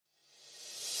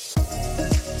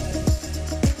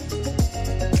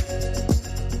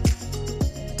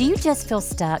Do you just feel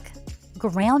stuck,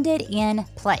 grounded in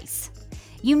place?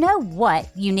 You know what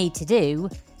you need to do,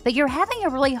 but you're having a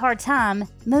really hard time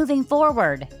moving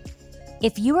forward.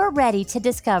 If you are ready to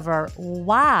discover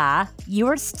why you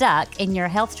are stuck in your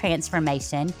health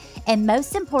transformation, and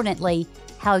most importantly,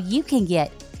 how you can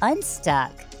get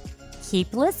unstuck,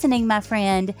 keep listening, my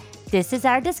friend. This is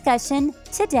our discussion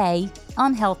today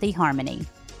on Healthy Harmony.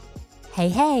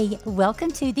 Hey,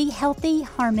 welcome to the Healthy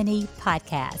Harmony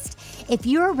podcast. If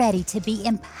you're ready to be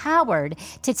empowered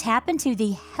to tap into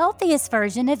the healthiest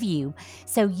version of you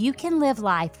so you can live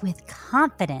life with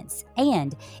confidence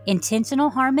and intentional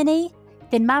harmony,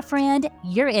 then my friend,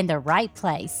 you're in the right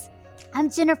place. I'm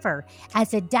Jennifer.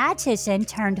 As a dietitian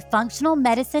turned functional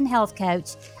medicine health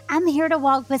coach, I'm here to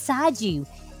walk beside you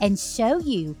and show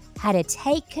you how to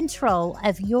take control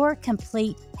of your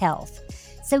complete health,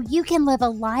 so you can live a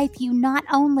life you not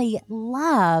only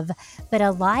love, but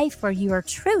a life where you are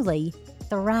truly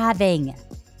thriving.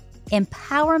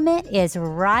 Empowerment is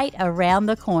right around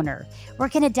the corner. We're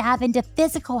going to dive into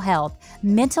physical health,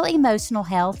 mental, emotional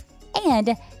health,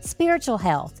 and spiritual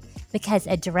health, because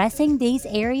addressing these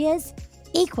areas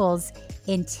equals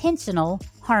intentional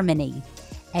harmony,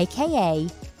 aka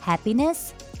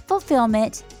happiness,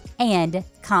 fulfillment, and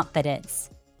confidence.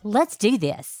 Let's do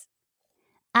this.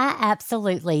 I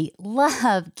absolutely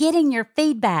love getting your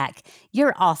feedback.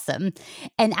 You're awesome.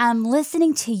 And I'm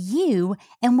listening to you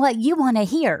and what you want to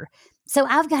hear. So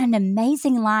I've got an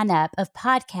amazing lineup of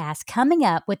podcasts coming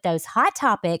up with those hot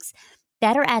topics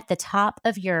that are at the top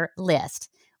of your list.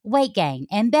 Weight gain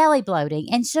and belly bloating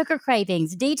and sugar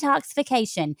cravings,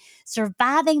 detoxification,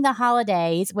 surviving the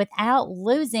holidays without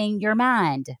losing your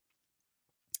mind.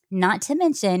 Not to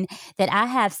mention that I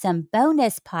have some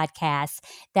bonus podcasts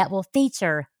that will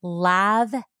feature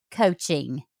live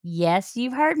coaching. Yes,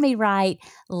 you've heard me right,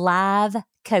 live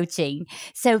coaching.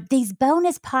 So these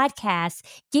bonus podcasts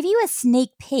give you a sneak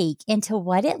peek into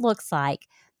what it looks like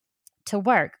to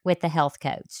work with a health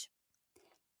coach.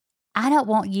 I don't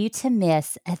want you to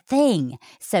miss a thing.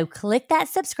 So click that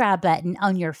subscribe button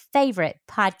on your favorite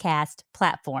podcast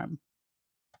platform.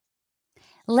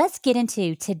 Let's get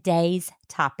into today's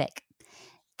topic.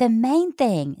 The main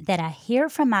thing that I hear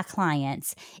from my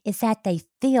clients is that they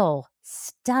feel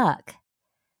stuck.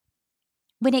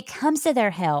 When it comes to their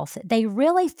health, they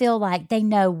really feel like they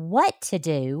know what to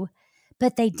do,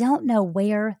 but they don't know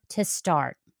where to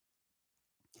start.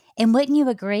 And wouldn't you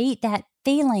agree that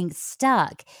feeling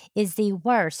stuck is the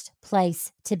worst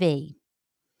place to be?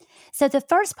 So the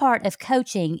first part of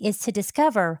coaching is to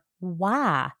discover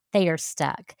why they are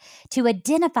stuck, to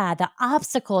identify the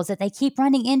obstacles that they keep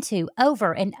running into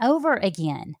over and over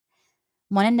again.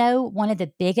 Want to know one of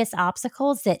the biggest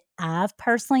obstacles that I've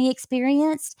personally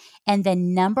experienced and the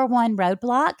number one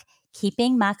roadblock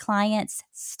keeping my clients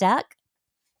stuck?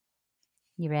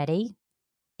 You ready?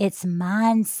 It's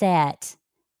mindset.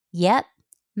 Yep,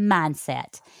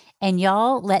 mindset. And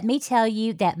y'all, let me tell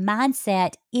you that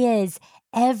mindset is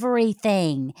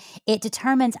everything. It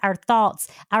determines our thoughts,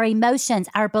 our emotions,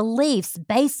 our beliefs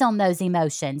based on those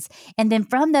emotions. And then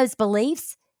from those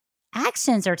beliefs,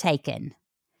 actions are taken.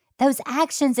 Those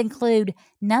actions include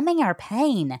numbing our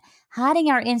pain,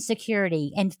 hiding our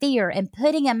insecurity and fear, and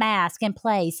putting a mask in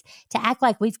place to act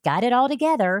like we've got it all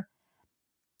together.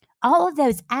 All of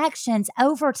those actions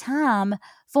over time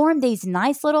form these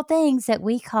nice little things that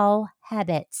we call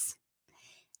habits.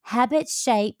 Habits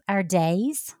shape our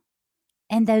days,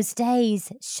 and those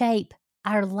days shape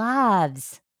our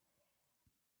lives.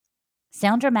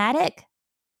 Sound dramatic?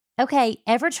 Okay,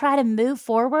 ever try to move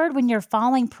forward when you're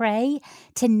falling prey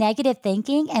to negative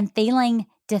thinking and feeling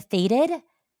defeated?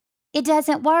 It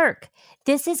doesn't work.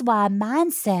 This is why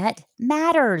mindset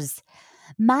matters.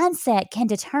 Mindset can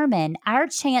determine our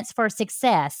chance for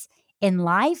success in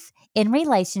life, in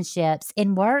relationships,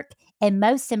 in work, and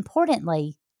most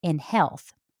importantly, in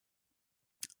health.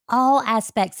 All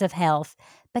aspects of health,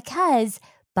 because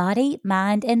body,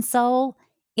 mind, and soul,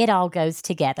 it all goes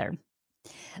together.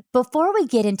 Before we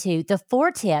get into the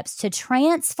 4 tips to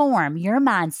transform your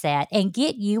mindset and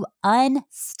get you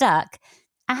unstuck,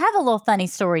 I have a little funny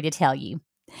story to tell you.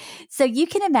 So you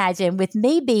can imagine, with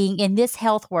me being in this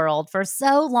health world for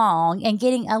so long and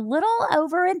getting a little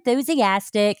over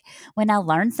enthusiastic when I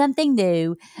learn something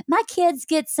new, my kids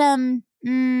get some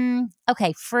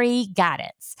free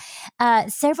guidance.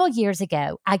 Several years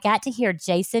ago, I got to hear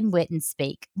Jason Witten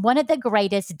speak, one of the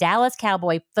greatest Dallas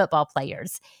Cowboy football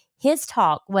players. His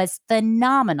talk was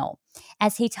phenomenal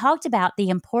as he talked about the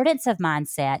importance of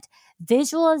mindset,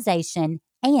 visualization,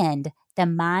 and the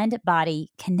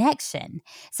mind-body connection.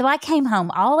 So I came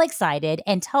home all excited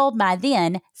and told my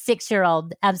then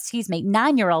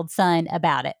 9-year-old son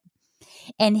about it.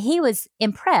 And he was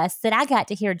impressed that I got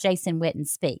to hear Jason Witten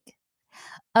speak.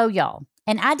 Oh, y'all.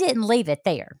 And I didn't leave it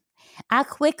there. I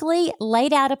quickly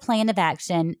laid out a plan of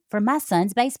action for my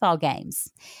son's baseball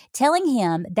games, telling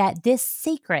him that this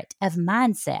secret of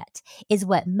mindset is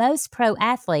what most pro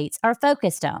athletes are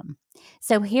focused on.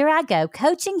 So here I go,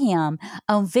 coaching him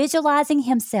on visualizing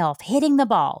himself hitting the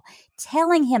ball,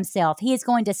 telling himself he is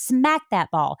going to smack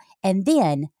that ball, and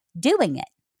then doing it.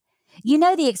 You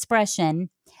know the expression,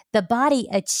 the body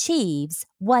achieves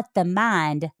what the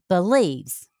mind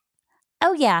believes.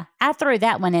 Oh yeah, I threw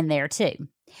that one in there too.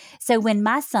 So when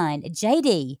my son,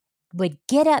 JD, would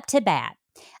get up to bat,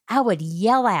 I would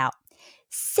yell out,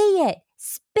 see it,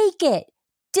 speak it,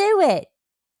 do it.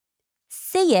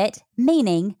 See it,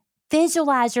 meaning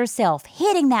visualize yourself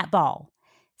hitting that ball.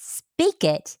 Speak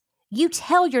it, you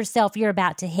tell yourself you're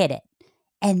about to hit it.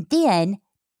 And then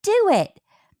do it.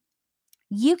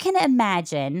 You can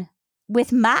imagine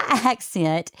with my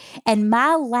accent and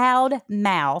my loud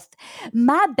mouth,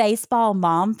 my baseball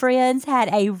mom friends had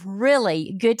a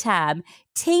really good time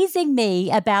teasing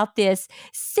me about this.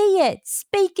 See it,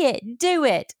 speak it, do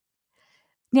it.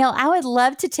 Now, I would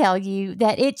love to tell you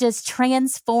that it just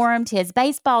transformed his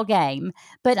baseball game,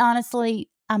 but honestly,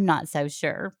 I'm not so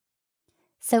sure.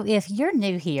 So if you're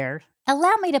new here,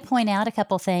 allow me to point out a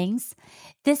couple things.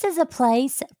 This is a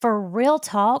place for real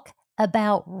talk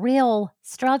about real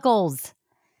struggles.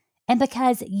 And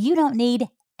because you don't need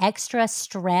extra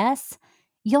stress,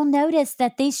 you'll notice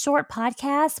that these short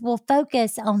podcasts will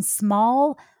focus on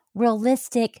small,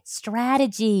 realistic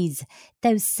strategies,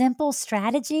 those simple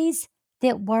strategies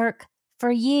that work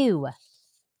for you.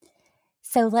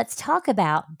 So let's talk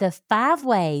about the 5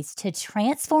 ways to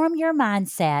transform your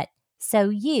mindset so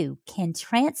you can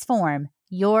transform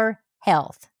your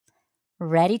health.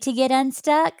 Ready to get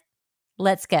unstuck?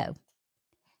 Let's go.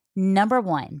 Number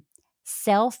 1,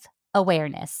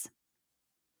 self-awareness.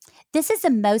 This is the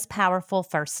most powerful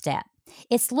first step.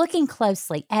 It's looking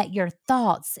closely at your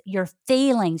thoughts, your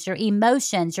feelings, your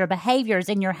emotions, your behaviors,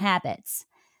 and your habits.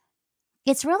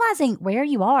 It's realizing where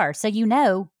you are so you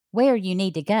know where you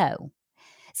need to go.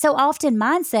 So often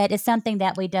mindset is something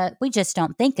that we just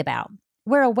don't think about.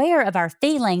 We're aware of our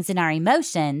feelings and our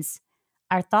emotions.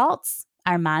 Our thoughts,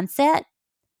 our mindset,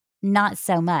 not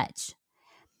so much.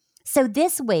 So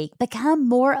this week, become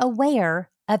more aware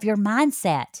of your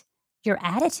mindset, your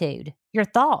attitude, your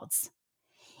thoughts.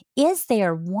 Is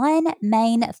there one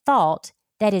main thought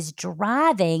that is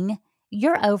driving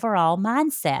your overall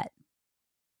mindset?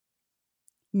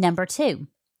 Number 2,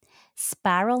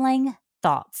 spiraling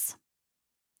thoughts.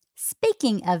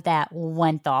 Speaking of that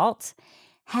one thought,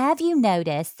 have you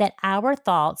noticed that our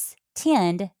thoughts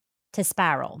tend to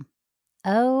spiral?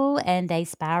 Oh, and they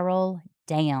spiral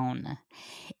down.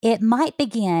 It might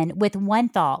begin with one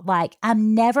thought like,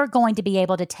 I'm never going to be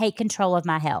able to take control of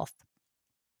my health.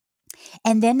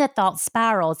 And then the thought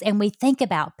spirals and we think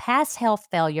about past health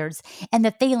failures and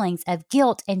the feelings of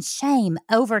guilt and shame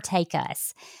overtake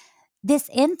us. This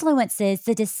influences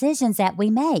the decisions that we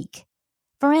make.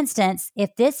 For instance,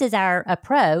 if this is our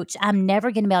approach, I'm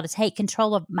never going to be able to take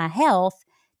control of my health,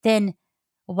 then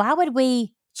why would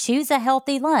we choose a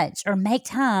healthy lunch or make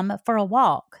time for a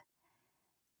walk?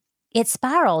 It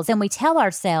spirals and we tell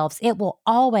ourselves it will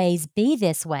always be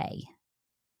this way.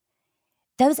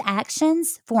 Those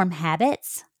actions form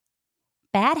habits,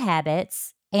 bad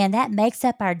habits, and that makes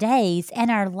up our days and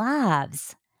our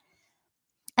lives.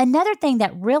 Another thing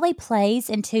that really plays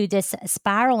into this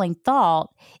spiraling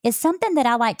thought is something that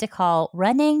I like to call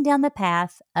running down the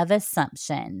path of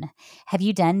assumption. Have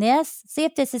you done this? See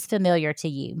if this is familiar to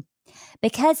you.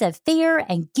 Because of fear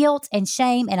and guilt and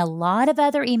shame and a lot of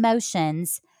other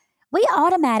emotions, we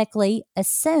automatically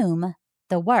assume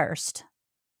the worst.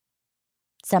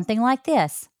 Something like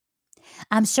this.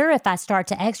 I'm sure if I start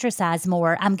to exercise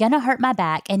more, I'm going to hurt my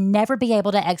back and never be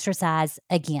able to exercise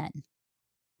again.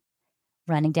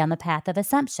 Running down the path of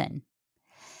assumption.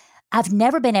 I've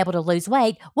never been able to lose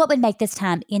weight. What would make this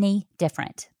time any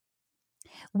different?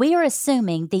 We are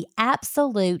assuming the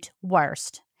absolute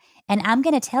worst. And I'm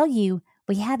going to tell you,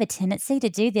 we have a tendency to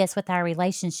do this with our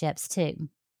relationships too.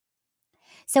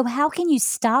 So how can you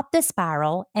stop the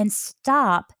spiral and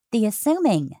stop the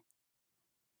assuming?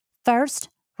 First,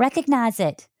 recognize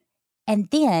it, and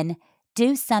then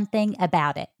do something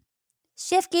about it.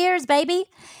 Shift gears, baby.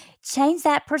 Change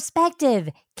that perspective.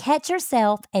 Catch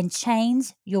yourself and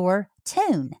change your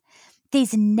tune.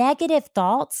 These negative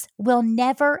thoughts will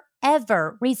never,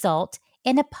 ever result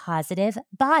in a positive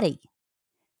body.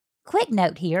 Quick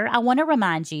note here, I want to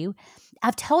remind you,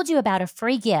 I've told you about a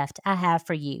free gift I have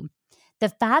for you, the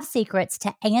 5 Secrets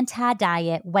to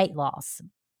Anti-Diet Weight Loss.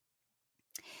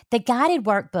 The guided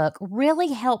workbook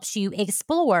really helps you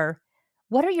explore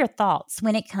what are your thoughts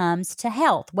when it comes to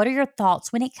health? What are your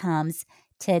thoughts when it comes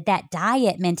to that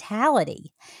diet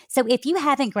mentality? So if you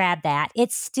haven't grabbed that,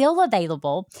 it's still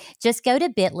available. Just go to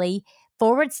bit.ly/5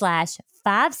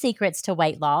 secrets to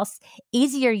weight loss.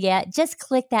 Easier yet, just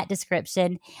click that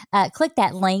description, click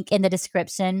that link in the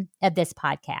description of this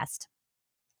podcast.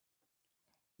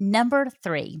 Number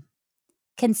 3,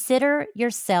 consider your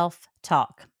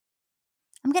self-talk.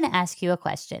 I'm going to ask you a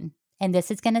question, and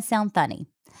this is going to sound funny.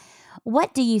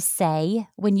 What do you say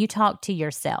when you talk to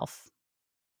yourself?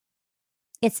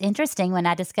 It's interesting when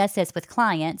I discuss this with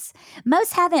clients,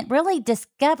 most haven't really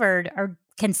discovered or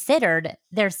considered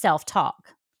their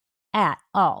self-talk at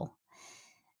all.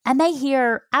 I may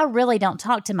hear, I really don't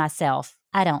talk to myself,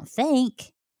 I don't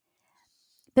think.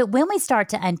 But when we start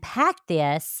to unpack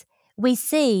this, we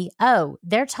see, oh,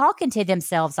 they're talking to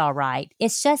themselves all right.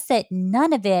 It's just that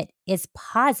none of it is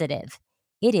positive.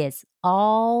 It is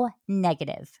all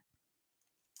negative.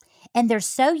 And they're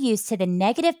so used to the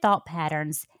negative thought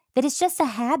patterns that it's just a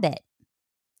habit.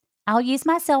 I'll use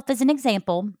myself as an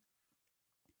example.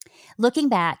 Looking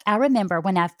back, I remember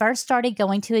when I first started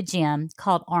going to a gym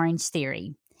called Orange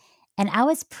Theory, and I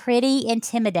was pretty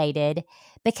intimidated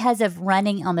because of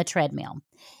running on the treadmill.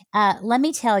 Let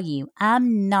me tell you,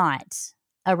 I'm not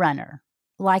a runner,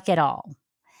 like at all.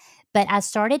 But I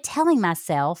started telling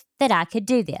myself that I could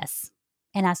do this,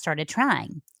 and I started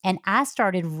trying, and I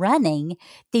started running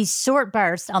these short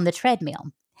bursts on the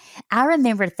treadmill. I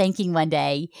remember thinking one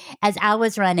day as I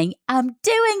was running, I'm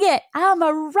doing it. I'm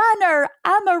a runner.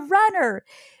 I'm a runner.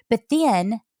 But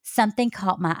then something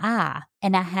caught my eye,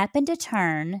 and I happened to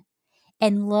turn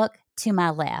and look to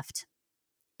my left.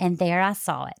 And there I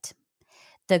saw it.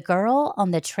 The girl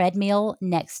on the treadmill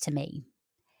next to me.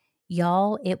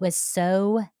 Y'all, it was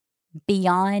so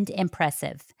beyond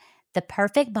impressive. The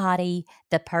perfect body,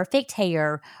 the perfect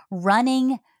hair,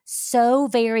 running so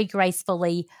very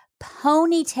gracefully,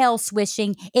 ponytail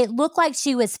swishing. It looked like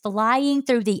she was flying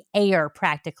through the air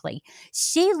practically.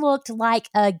 She looked like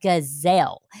a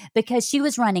gazelle because she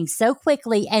was running so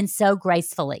quickly and so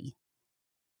gracefully.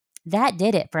 That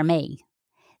did it for me.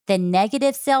 The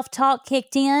negative self-talk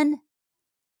kicked in,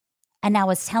 and I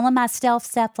was telling myself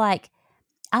stuff like,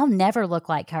 I'll never look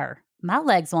like her. My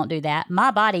legs won't do that. My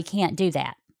body can't do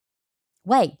that.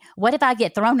 Wait, what if I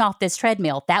get thrown off this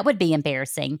treadmill? That would be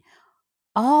embarrassing.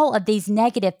 All of these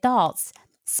negative thoughts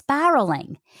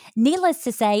spiraling. Needless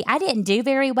to say, I didn't do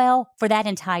very well for that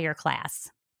entire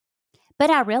class. But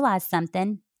I realized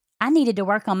something. I needed to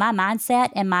work on my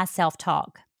mindset and my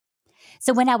self-talk.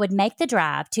 So when I would make the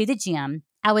drive to the gym,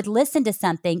 I would listen to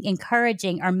something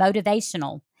encouraging or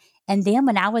motivational. And then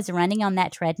when I was running on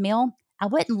that treadmill, I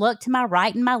wouldn't look to my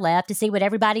right and my left to see what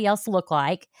everybody else looked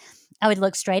like. I would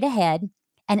look straight ahead,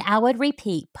 and I would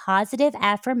repeat positive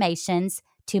affirmations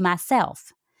to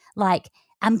myself, like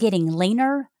I'm getting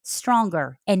leaner,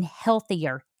 stronger, and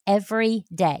healthier every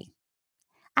day.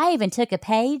 I even took a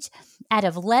page out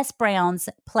of Les Brown's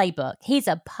playbook. He's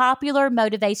a popular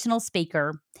motivational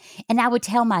speaker, and I would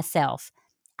tell myself,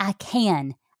 I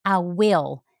can, I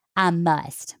will, I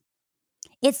must.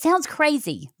 It sounds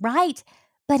crazy, right?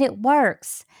 But it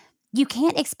works. You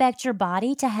can't expect your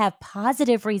body to have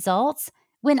positive results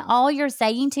when all you're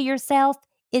saying to yourself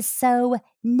is so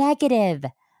negative.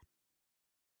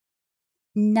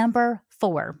 Number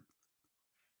 4,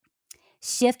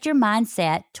 shift your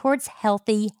mindset towards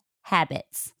healthy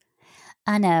habits.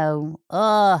 I know,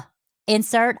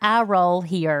 insert eye roll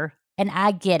here, and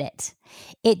I get it.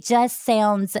 It just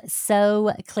sounds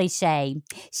so cliche.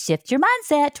 Shift your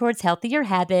mindset towards healthier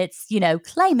habits,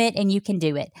 claim it and you can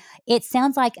do it. It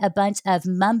sounds like a bunch of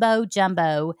mumbo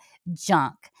jumbo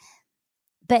junk.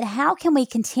 But how can we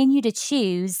continue to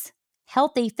choose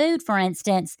healthy food, for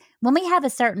instance, when we have a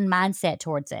certain mindset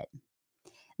towards it?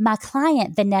 My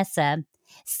client, Vanessa,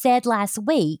 said last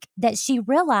week that she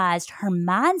realized her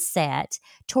mindset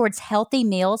towards healthy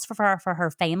meals for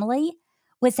her family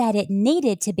was that it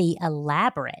needed to be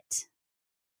elaborate.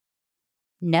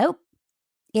 Nope,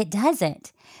 it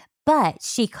doesn't. But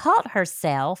she caught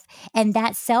herself, and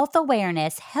that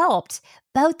self-awareness helped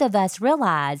both of us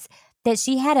realize that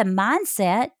she had a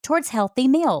mindset towards healthy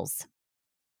meals.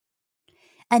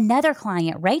 Another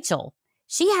client, Rachel,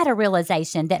 she had a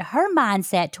realization that her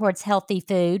mindset towards healthy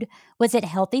food was that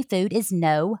healthy food is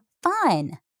no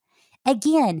fun.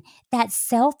 Again, that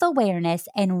self-awareness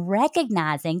and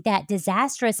recognizing that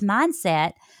disastrous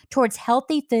mindset towards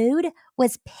healthy food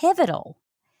was pivotal.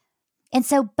 And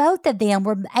so both of them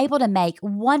were able to make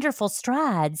wonderful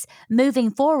strides moving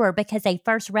forward because they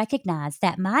first recognized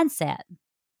that mindset.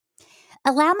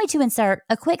 Allow me to insert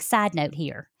a quick side note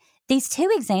here. These two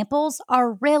examples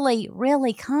are really,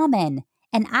 really common,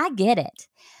 and I get it.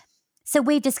 So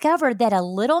we've discovered that a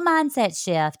little mindset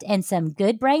shift and some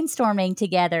good brainstorming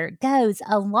together goes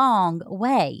a long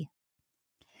way.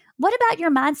 What about your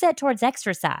mindset towards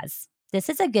exercise? This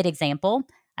is a good example.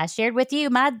 I shared with you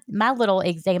my little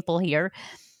example here.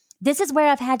 This is where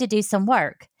I've had to do some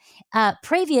work.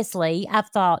 Previously, I've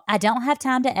thought, I don't have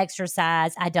time to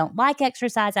exercise. I don't like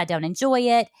exercise. I don't enjoy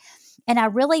it. And I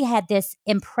really had this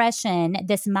impression,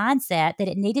 this mindset that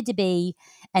it needed to be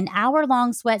an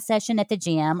hour-long sweat session at the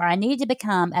gym, or I needed to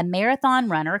become a marathon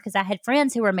runner because I had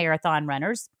friends who were marathon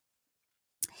runners.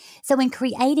 So in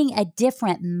creating a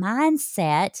different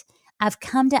mindset, I've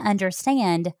come to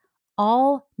understand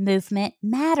all movement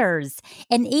matters.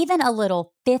 And even a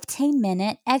little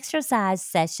 15-minute exercise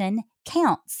session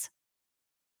counts.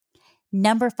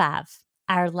 Number 5,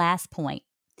 our last point.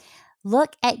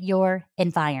 Look at your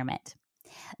environment.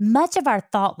 Much of our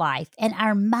thought life and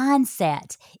our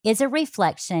mindset is a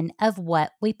reflection of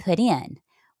what we put in,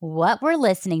 what we're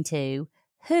listening to,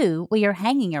 who we are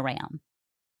hanging around.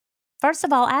 First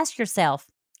of all, ask yourself,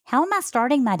 how am I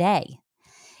starting my day?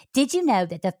 Did you know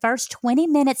that the first 20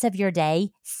 minutes of your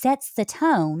day sets the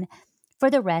tone for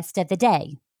the rest of the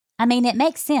day? I mean, it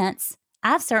makes sense.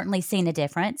 I've certainly seen a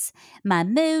difference. My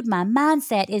mood, my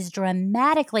mindset is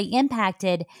dramatically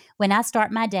impacted when I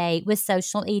start my day with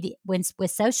social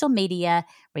media,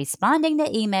 responding to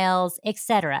emails,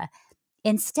 etc.,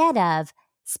 instead of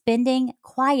spending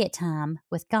quiet time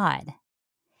with God.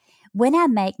 When I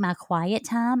make my quiet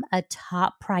time a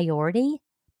top priority,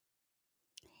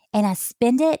 and I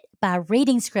spend it by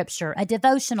reading scripture, a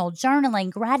devotional,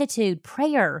 journaling, gratitude,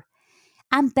 prayer,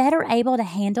 I'm better able to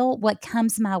handle what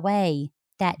comes my way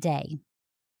that day.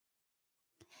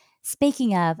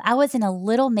 Speaking of, I was in a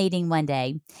little meeting one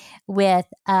day with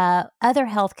other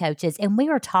health coaches, and we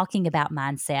were talking about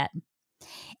mindset.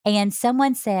 And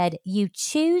someone said, you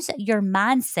choose your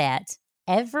mindset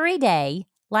every day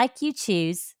like you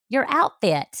choose your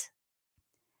outfit.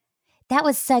 That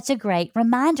was such a great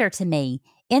reminder to me.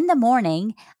 In the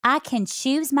morning, I can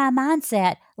choose my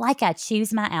mindset like I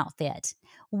choose my outfit.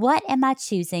 What am I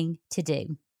choosing to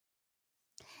do?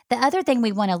 The other thing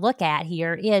we want to look at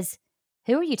here is,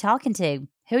 who are you talking to?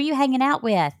 Who are you hanging out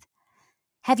with?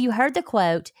 Have you heard the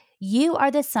quote, you are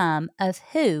the sum of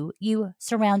who you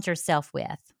surround yourself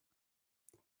with?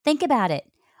 Think about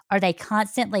it. Are they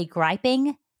constantly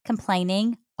griping,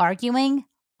 complaining, arguing,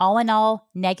 all in all,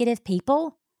 negative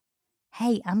people?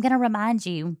 Hey, I'm going to remind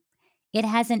you, it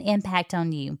has an impact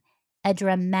on you, a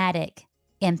dramatic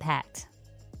impact.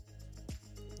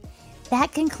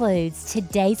 That concludes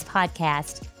today's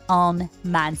podcast on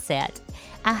mindset.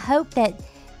 I hope that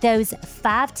those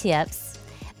 5 tips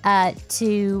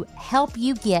to help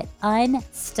you get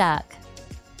unstuck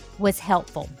was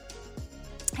helpful,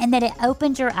 and that it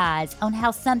opened your eyes on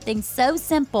how something so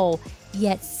simple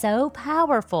yet so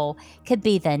powerful could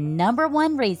be the number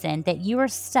one reason that you are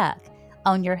stuck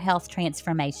on your health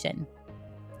transformation.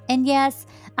 And yes,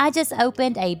 I just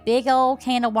opened a big old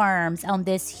can of worms on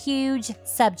this huge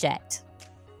subject.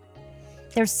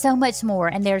 There's so much more,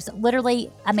 and there's literally,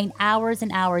 hours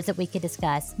and hours that we could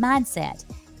discuss mindset.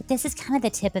 But this is kind of the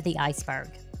tip of the iceberg.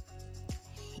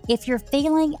 If you're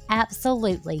feeling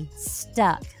absolutely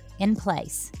stuck in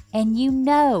place and you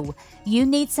know you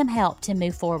need some help to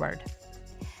move forward,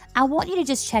 I want you to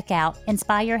just check out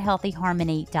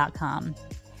InspireHealthyHarmony.com.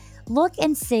 Look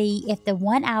and see if the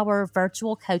 1-hour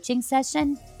virtual coaching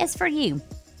session is for you.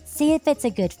 See if it's a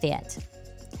good fit.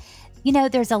 You know,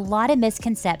 there's a lot of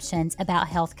misconceptions about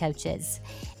health coaches.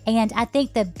 And I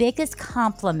think the biggest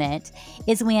compliment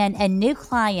is when a new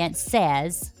client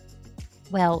says,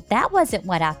 well, that wasn't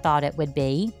what I thought it would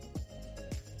be.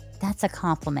 That's a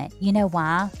compliment. You know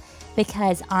why?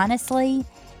 Because honestly,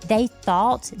 they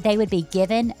thought they would be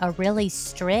given a really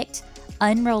strict,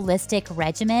 unrealistic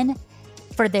regimen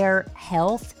for their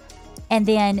health. And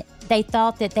then they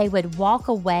thought that they would walk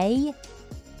away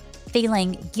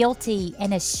feeling guilty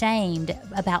and ashamed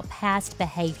about past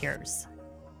behaviors.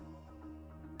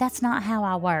 That's not how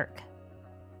I work.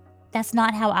 That's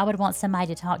not how I would want somebody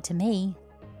to talk to me.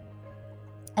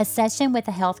 A session with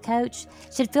a health coach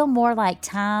should feel more like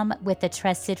time with a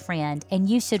trusted friend, and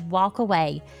you should walk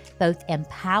away both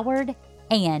empowered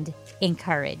and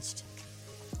encouraged.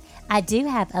 I do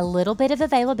have a little bit of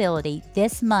availability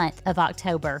this month of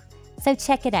October, so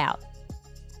check it out.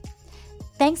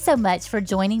 Thanks so much for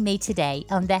joining me today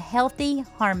on the Healthy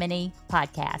Harmony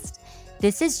podcast.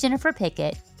 This is Jennifer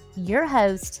Pickett, your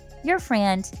host, your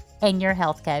friend, and your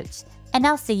health coach. And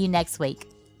I'll see you next week.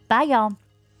 Bye, y'all.